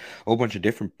for a whole bunch of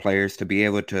different players to be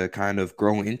able to kind of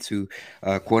grow into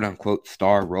a quote unquote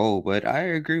star role. But I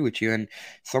agree with you. And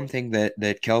something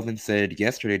that Kelvin said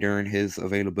yesterday during his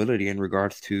availability in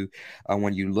regards to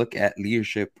when you look at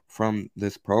leadership from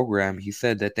this program, he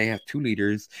said that they have two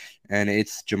leaders, and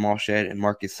it's Jamal Shed and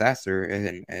Marcus Sasser.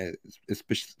 And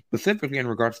specifically in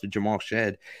regards to Jamal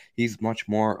Shed, he's much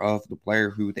more of the player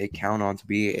who they count on to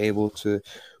be able to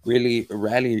really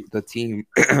rally the team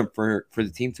for the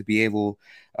team to be able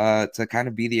to kind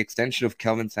of be the extension of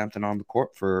Kelvin Sampson on the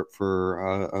court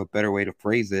for a better way to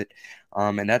phrase it.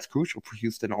 And that's crucial for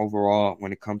Houston overall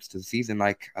when it comes to the season.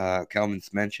 Like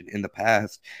Kelvin's mentioned in the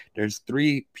past, there's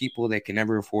three people that can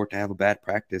never afford to have a bad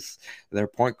practice. Their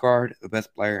point guard, the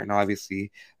best player, and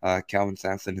obviously Kelvin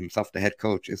Sampson himself, the head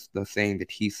coach, is the saying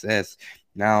that he says.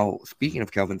 Now, speaking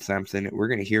of Kelvin Sampson, we're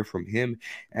going to hear from him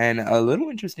and a little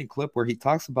interesting clip where he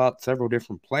talks about several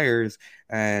different players,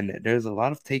 and there's a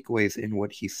lot of takeaways in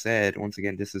what he said. Once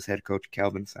again, this is head coach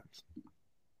Kelvin Sampson.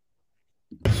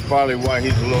 That's probably why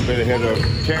he's a little bit ahead of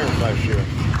Terrence last year.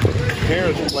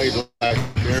 Terrence played last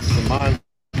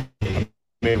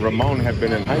year. Ramon had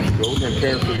been in high school, and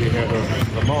Terrence would be ahead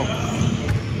of Ramon.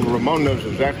 Ramon knows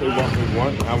exactly what we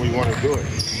want and how we want to do it.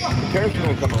 Terrence is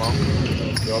going to come along.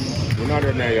 We're not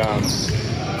in a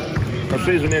our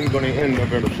season isn't going to end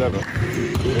November 7th.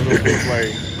 We'll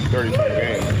play 30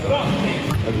 games. So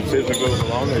as the season goes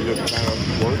along, they just kind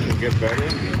of work and get better.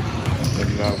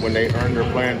 And when they earn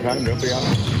their playing time, they'll be out.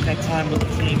 That time with the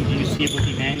team, do you see it with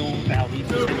Emmanuel, how he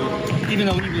was, even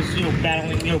though he was,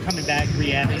 battling, coming back,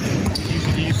 rehabbing,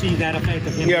 do you see that effect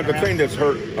of him? Yeah, the thing that's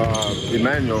hurt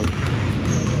Emmanuel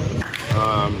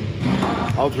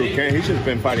all through camp, he's just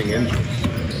been fighting injuries.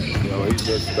 He's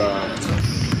just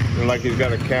like he's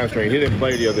got a calf strain. He didn't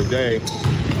play the other day.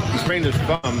 He sprained his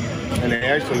thumb, and they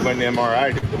actually went to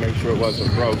MRI to make sure it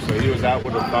wasn't broke. So he was out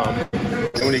with a thumb.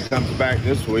 And when he comes back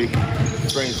this week, he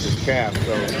sprains his calf.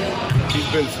 So he's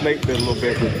been snake bit a little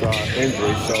bit with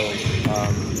injury. So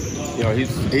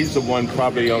he's the one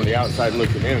probably on the outside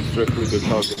looking in strictly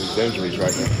because of his injuries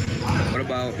right now. What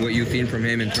about what you've seen from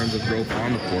him in terms of growth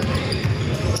on the court?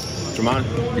 Jamon?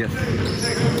 Yes.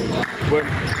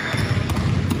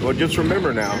 Well, just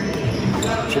remember now,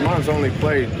 Shamon's only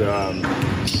played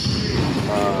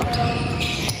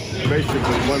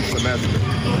basically one semester.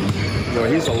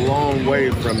 He's a long way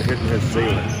from hitting his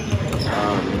ceiling.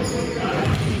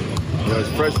 His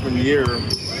freshman year,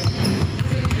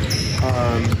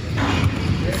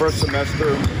 first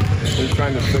semester, he was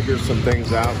trying to figure some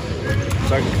things out.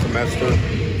 Second semester,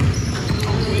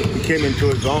 he came into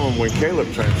his own when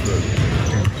Caleb transferred.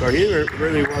 So he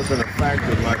really wasn't a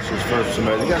factor much his first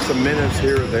semester. He got some minutes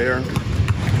here or there.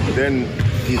 But then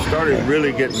he started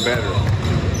really getting better.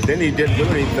 Then he didn't do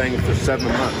anything for 7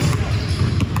 months.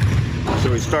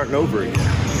 So he's starting over again.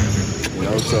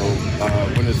 So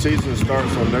when the season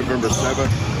starts on November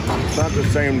 7th, it's not the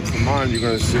same Ramon you're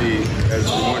going to see as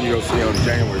the one you'll see on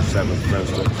January 7th, for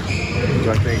instance.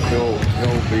 So I think he'll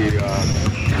be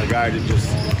a guy that just,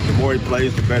 the more he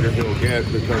plays, the better he'll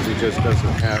get because he just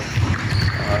doesn't have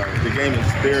the game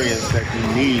experience that he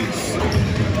needs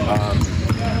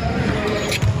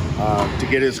to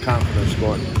get his confidence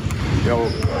going.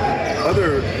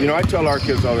 I tell our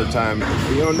kids all the time,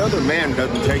 another man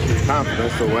doesn't take your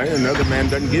confidence away, another man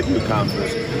doesn't give you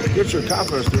confidence. Get your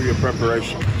confidence through your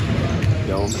preparation.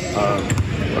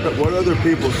 What other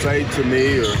people say to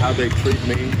me or how they treat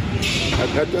me,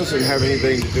 that doesn't have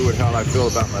anything to do with how I feel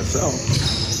about myself.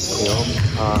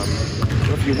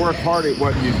 If you work hard at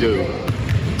what you do,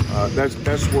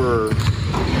 that's where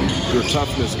your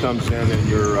toughness comes in and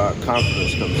your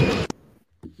confidence comes in.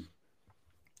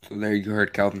 So there you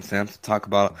heard Kelvin Sampson talk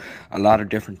about a lot of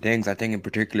different things. I think in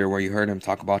particular where you heard him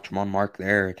talk about Tremont Mark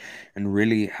there and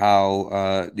really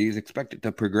how he's expected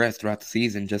to progress throughout the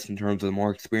season just in terms of the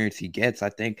more experience he gets. I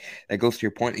think that goes to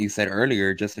your point that you said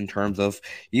earlier, just in terms of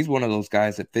he's one of those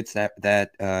guys that fits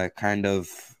that kind of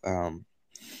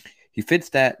he fits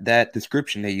that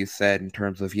description that you said in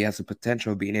terms of he has the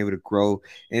potential of being able to grow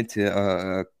into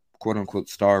a quote-unquote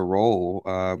star role,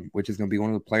 which is going to be one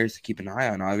of the players to keep an eye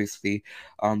on. Obviously,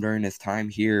 during his time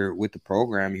here with the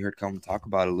program, you heard Kelvin talk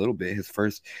about a little bit. His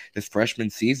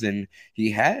freshman season, he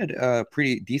had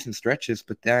pretty decent stretches,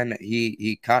 but then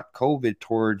he caught COVID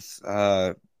towards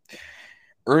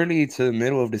early to the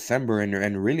middle of December,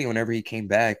 and really whenever he came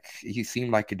back, he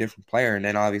seemed like a different player. And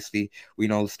then obviously we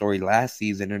know the story last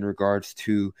season in regards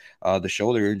to the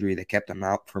shoulder injury that kept him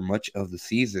out for much of the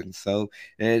season. So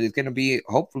it's going to be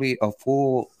hopefully a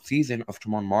full season of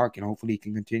Tremont Mark, and hopefully he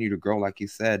can continue to grow, like you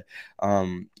said.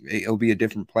 It'll be a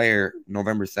different player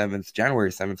November 7th,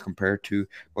 January 7th compared to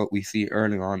what we see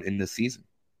early on in the season.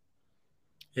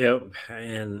 Yep,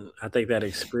 and I think that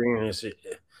experience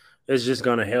is just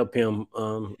going to help him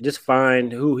just find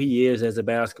who he is as a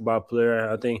basketball player.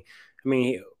 I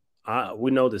mean,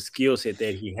 we know the skill set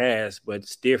that he has, but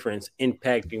it's different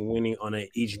impacting winning on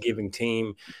each given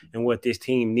team and what this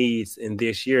team needs in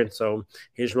this year. And so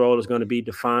his role is going to be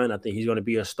defined. I think he's going to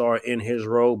be a star in his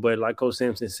role. But like Coach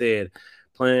Sampson said,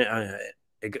 playing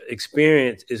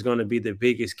experience is going to be the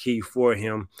biggest key for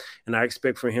him, and I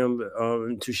expect for him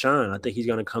to shine. I think he's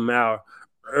going to come out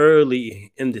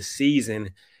early in the season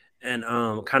and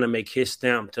kind of make his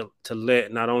stamp to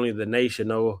let not only the nation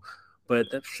know,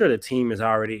 but I'm sure the team has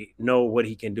already know what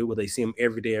he can do. But they see him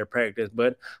every day at practice.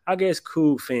 But I guess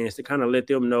Coug fans to kind of let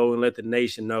them know and let the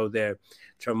nation know that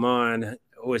Tremont,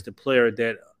 who is the player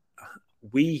that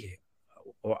we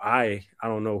or I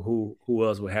don't know who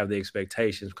else would have the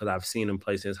expectations because I've seen him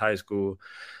play since high school.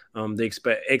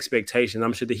 The expectation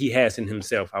I'm sure that he has in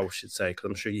himself, I should say, because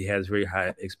I'm sure he has very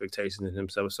high expectations in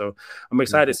himself. So I'm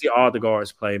excited to see all the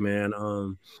guards play, man.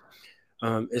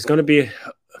 It's going to be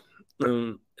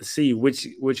see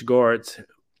which guards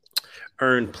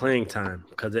earn playing time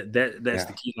because that's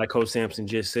the key, like Coach Sampson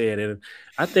just said. And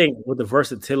I think with the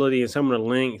versatility and some of the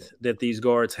length that these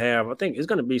guards have, I think it's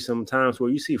going to be some times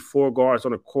where you see 4 guards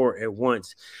on the court at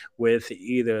once with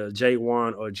either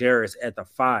J1 or Jarris at the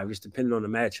 5, just depending on the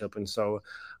matchup. And so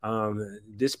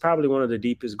this is probably one of the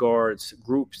deepest guards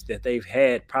groups that they've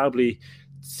had probably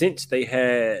since they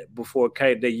had before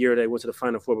the year they went to the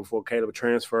Final Four before Caleb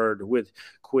transferred with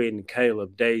Quinn,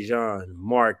 Caleb, Dejan,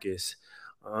 Marcus,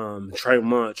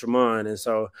 Tremont, and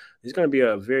so it's going to be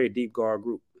a very deep guard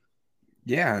group.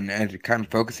 Yeah, and kind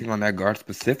of focusing on that guard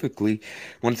specifically,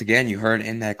 once again, you heard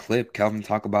in that clip Kelvin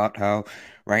talk about how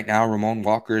right now Ramon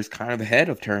Walker is kind of ahead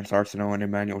of Terrence Arsenault and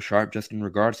Emmanuel Sharp just in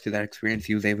regards to that experience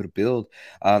he was able to build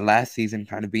last season,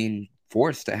 kind of being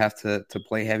forced to have to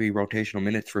play heavy rotational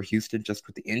minutes for Houston just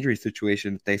with the injury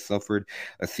situation that they suffered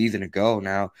a season ago.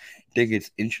 Now, I think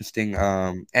it's interesting,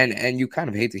 and you kind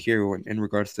of hate to hear in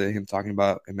regards to him talking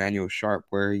about Emmanuel Sharp,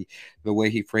 where the way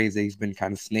he phrased it, he's been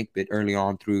kind of snake bit early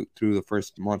on through the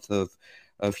first month of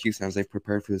Houston as they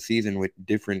prepared for the season with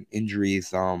different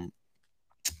injuries.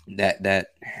 That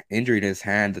injury to his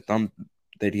hand, the thumb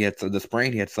that he had, so the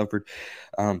sprain he had suffered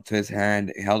to his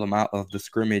hand held him out of the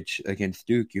scrimmage against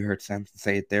Duke. You heard Sampson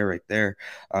say it there, right there.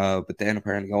 But then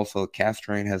apparently also a calf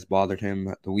strain has bothered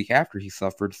him the week after he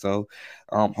suffered. So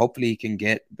hopefully he can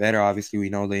get better. Obviously,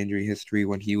 we know the injury history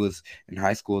when he was in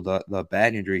high school, the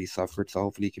bad injury he suffered. So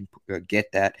hopefully he can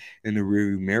get that in the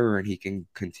rearview mirror and he can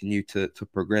continue to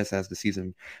progress as the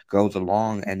season goes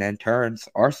along. And then Terrence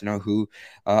Arsenault, who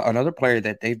another player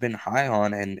that they've been high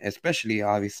on, and especially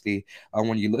obviously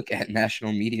when you look at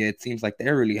national media, it seems like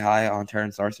they're really high on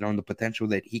Terrence Arsenault and the potential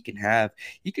that he can have.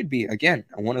 He could be, again,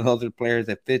 one of those players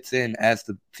that fits in as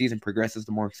the season progresses,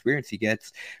 the more experience he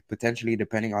gets, potentially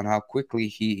depending on how quickly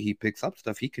he picks up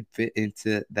stuff, he could fit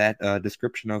into that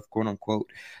description of quote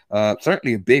unquote,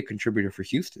 certainly a big contributor for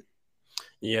Houston.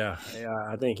 Yeah,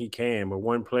 I think he can. But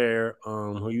one player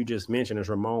who you just mentioned is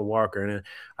Ramon Walker, and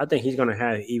I think he's going to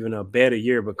have even a better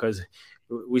year because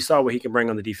we saw what he can bring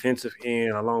on the defensive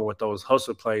end along with those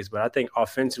hustle plays. But I think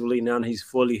offensively, now that he's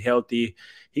fully healthy,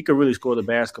 he could really score the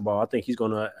basketball. I think he's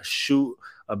going to shoot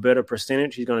a better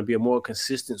percentage. He's going to be a more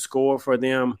consistent scorer for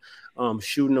them,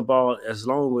 shooting the ball as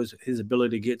long as his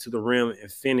ability to get to the rim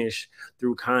and finish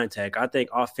through contact. I think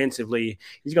offensively,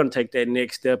 he's going to take that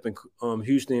next step, and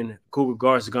Houston Cougar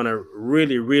guards are going to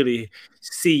really, really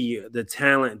see the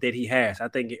talent that he has. I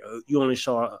think you only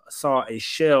saw a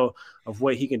shell of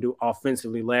what he can do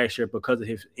offensively last year because of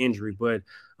his injury. But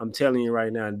I'm telling you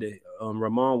right now,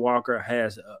 Ramon Walker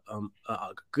has a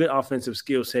good offensive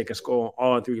skill set, can score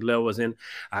on all 3 levels. And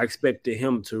I expected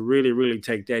him to really, really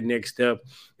take that next step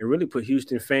and really put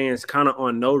Houston fans kind of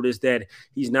on notice that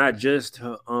he's not just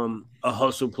a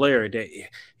hustle player, that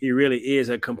he really is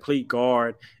a complete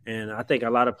guard. And I think a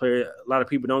lot of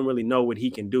people don't really know what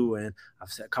he can do. And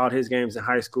I've caught his games in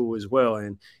high school as well.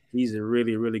 And he's a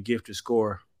really, really gifted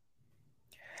scorer.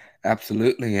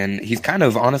 Absolutely, and he's kind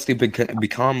of honestly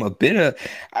become a bit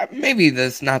of, maybe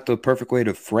that's not the perfect way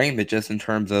to frame it just in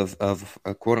terms of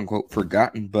quote-unquote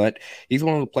forgotten, but he's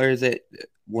one of the players that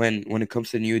when it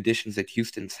comes to new additions that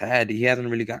Houston's had, he hasn't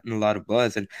really gotten a lot of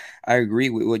buzz. And I agree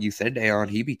with what you said, Dayon.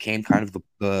 He became kind of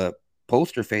the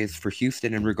poster face for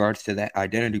Houston in regards to that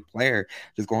identity player.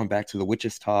 Just going back to the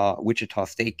Wichita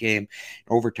State game,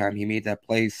 overtime, he made that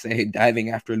play, say diving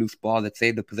after a loose ball that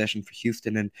saved the possession for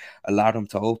Houston and allowed him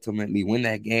to ultimately win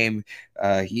that game.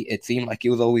 It seemed like he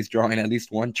was always drawing at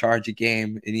least one charge a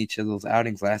game in each of those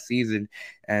outings last season.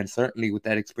 And certainly with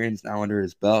that experience now under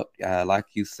his belt, like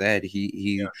you said,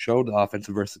 he showed the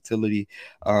offensive versatility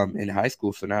in high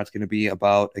school. So now it's going to be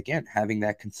about, again, having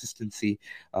that consistency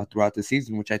throughout the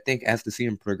season, which I think as the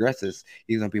season progresses,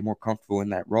 he's going to be more comfortable in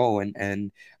that role.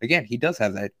 And again, he does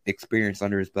have that experience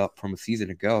under his belt from a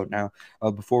season ago. Now,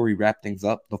 before we wrap things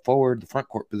up, the front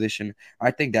court position,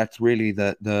 I think that's really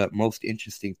the most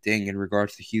interesting thing in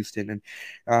regards to Houston,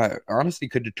 and honestly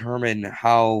could determine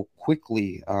how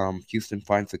quickly Houston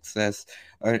finds success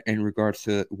in regards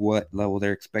to what level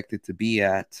they're expected to be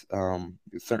at,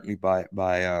 certainly by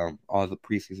all the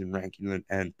preseason rankings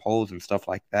and polls and stuff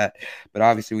like that. But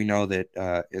obviously we know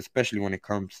that especially when it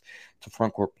comes to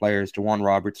front court players, Juwan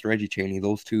Roberts, Reggie Chaney,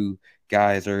 those two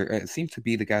guys seem to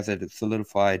be the guys that have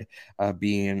solidified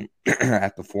being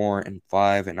at the 4 and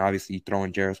 5, and obviously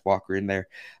throwing Jarris Walker in there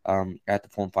at the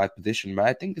 4 and 5 position. But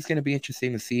I think it's going to be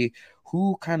interesting to see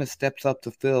who kind of steps up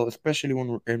to fill, especially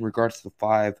when in regards to the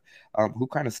 5, who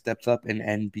kind of steps up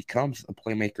and becomes a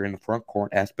playmaker in the front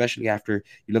court, especially after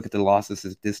you look at the losses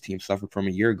that this team suffered from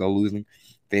a year ago, losing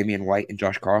Fabian White and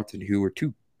Josh Carlton, who were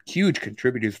two huge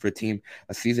contributors for a team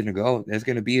a season ago. There's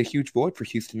going to be a huge void for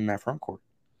Houston in that front court.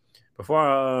 Before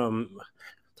I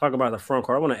talk about the front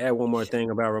court, I want to add one more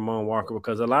thing about Ramon Walker,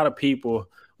 because a lot of people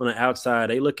on the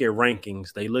outside, they look at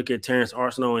rankings. They look at Terrence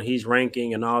Arsenault and he's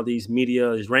ranking, and all these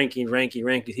media is ranking.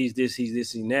 He's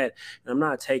this, and that. And I'm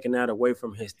not taking that away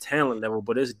from his talent level,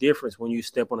 but it's different when you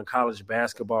step on a college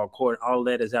basketball court. All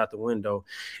that is out the window.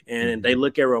 And they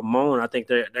look at Ramon, I think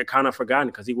they're kind of forgotten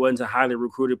because he wasn't a highly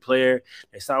recruited player.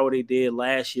 They saw what he did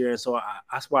last year. And so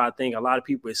that's why I think a lot of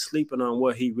people are sleeping on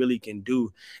what he really can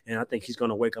do. And I think he's going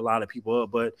to wake a lot of people up.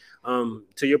 But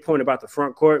to your point about the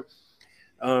front court,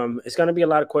 it's going to be a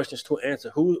lot of questions to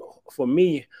answer. Who, for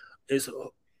me, is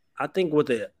I think with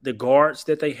the guards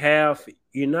that they have,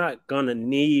 you're not going to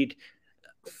need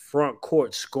front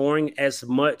court scoring as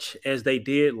much as they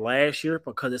did last year,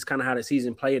 because it's kind of how the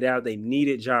season played out. They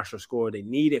needed Josh to score. They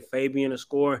needed Fabian to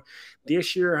score.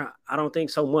 This year, I don't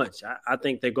think so much. I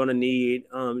think they're going to need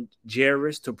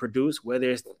Jarris to produce,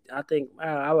 whether it's,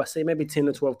 I would say maybe 10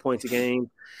 to 12 points a game,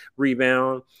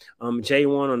 rebound.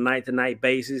 J1 on night-to-night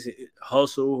basis,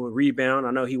 hustle, rebound.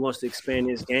 I know he wants to expand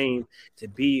his game to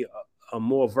be a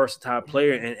more versatile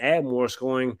player and add more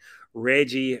scoring.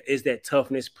 Reggie is that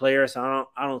toughness player, so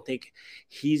I don't think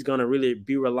he's going to really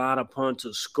be relied upon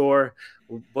to score.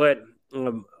 But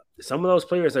some of those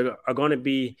players are going to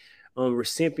be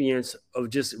recipients of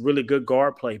just really good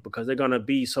guard play, because they're going to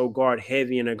be so guard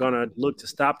heavy and they're going to look to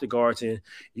stop the guards. And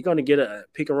you're going to get a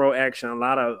pick and roll action, a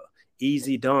lot of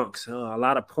easy dunks, a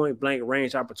lot of point blank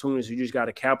range opportunities. You just got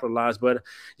to capitalize. But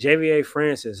Javier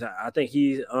Francis, I think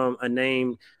he's a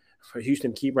name for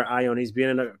Houston to keep our eye on. He's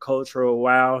been in a coach for a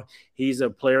while. He's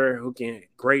a player who can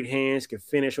great hands, can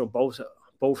finish on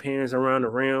both hands around the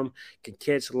rim, can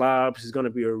catch lobs. He's going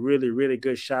to be a really, really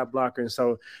good shot blocker. And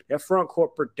so that front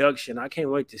court production, I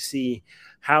can't wait to see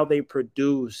how they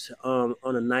produce on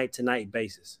a night-to-night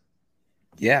basis.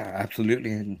 Yeah,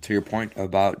 absolutely. And to your point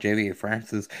about Javier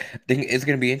Francis, I think it's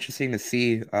going to be interesting to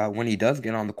see when he does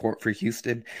get on the court for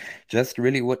Houston, just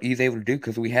really what he's able to do,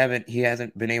 because he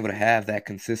hasn't been able to have that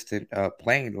consistent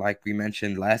playing. Like we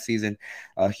mentioned last season,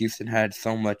 Houston had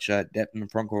so much depth in the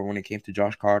front court when it came to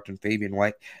Josh Carlton, Fabian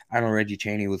White. I know Reggie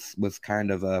Chaney was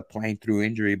kind of playing through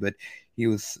injury, but he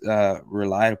was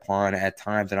relied upon at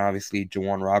times, and obviously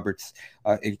Juwan Roberts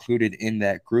included in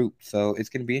that group. So it's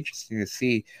going to be interesting to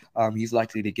see. He's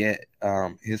likely to get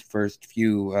his first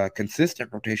few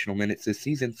consistent rotational minutes this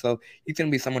season, so he's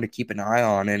going to be someone to keep an eye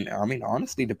on. And I mean,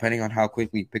 honestly, depending on how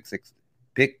quickly he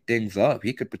pick things up,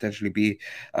 he could potentially be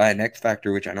an X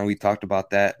factor, which I know we talked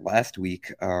about that last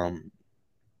week.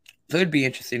 So it'd be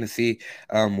interesting to see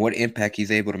what impact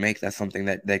he's able to make. That's something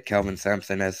that Kelvin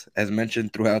Sampson has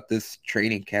mentioned throughout this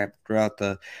training camp, throughout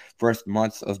the first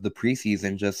months of the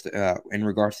preseason, just in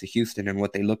regards to Houston and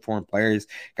what they look for in players,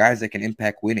 guys that can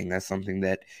impact winning. That's something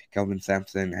that Kelvin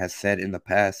Sampson has said in the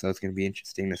past. So it's going to be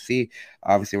interesting to see.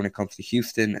 Obviously, when it comes to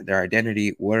Houston, their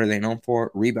identity, what are they known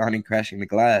for? Rebounding, crashing the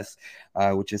glass,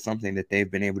 which is something that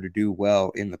they've been able to do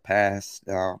well in the past.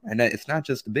 And it's not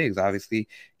just the bigs. Obviously,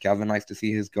 Calvin likes to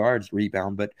see his guards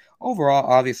rebound. But overall,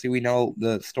 obviously, we know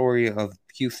the story of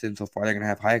Houston so far. They're going to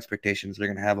have high expectations. They're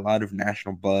going to have a lot of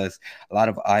national buzz, a lot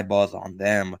of eyeballs on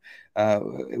them.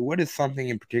 What is something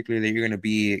in particular that you're going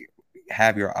to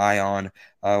have your eye on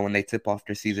when they tip off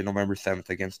their season November 7th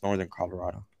against Northern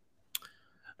Colorado?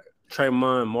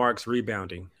 Trayvon Marks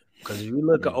rebounding. Because if you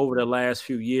look over the last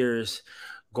few years,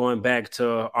 going back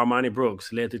to Armani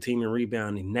Brooks, led the team in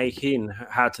rebounding. Nate Hinton,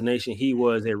 how tenacious he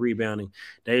was at rebounding.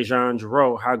 Dejan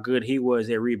Giroux, how good he was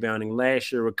at rebounding.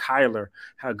 Last year with Kyler,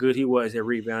 how good he was at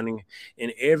rebounding.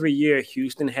 And every year,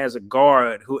 Houston has a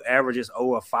guard who averages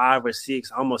over 5 or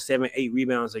 6, almost 7, 8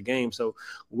 rebounds a game. So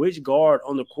which guard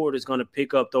on the court is going to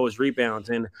pick up those rebounds?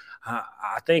 And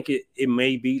I think it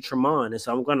may be Tremont. And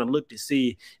so I'm going to look to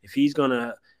see if he's going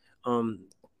to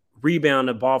rebound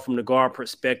the ball from the guard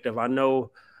perspective. I know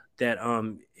that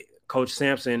Coach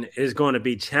Sampson is going to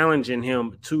be challenging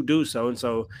him to do so. And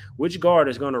so which guard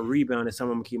is going to rebound is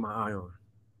something I'm going to keep my eye on.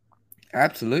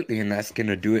 Absolutely, and that's going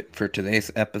to do it for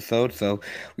today's episode. So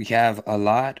we have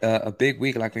a big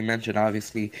week, like we mentioned.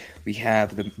 Obviously, we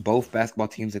have both basketball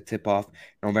teams that tip off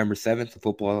November 7th, the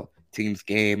football team's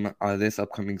game this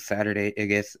upcoming Saturday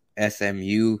against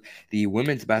SMU. The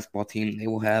women's basketball team, they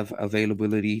will have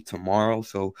availability tomorrow,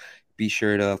 so be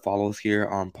sure to follow us here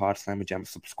on Pod Slam and Jam.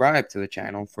 Subscribe to the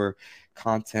channel for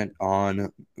content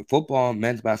on football,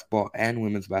 men's basketball, and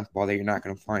women's basketball that you're not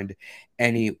going to find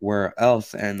anywhere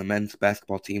else. And the men's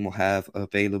basketball team will have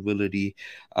availability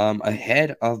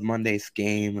ahead of Monday's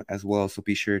game as well. So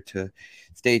be sure to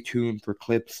stay tuned for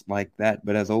clips like that.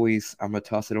 But as always, I'm going to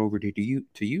toss it over to you,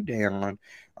 Dayon,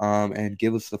 and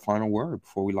give us the final word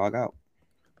before we log out.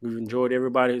 We've enjoyed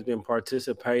everybody who's been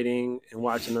participating and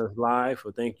watching us live.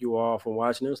 Well, thank you all for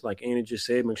watching us. Like Andy just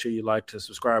said, make sure you like to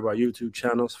subscribe to our YouTube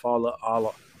channels, follow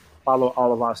all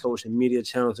of our social media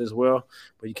channels as well.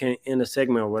 But you can't end a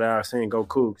segment without saying go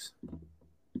Cougs.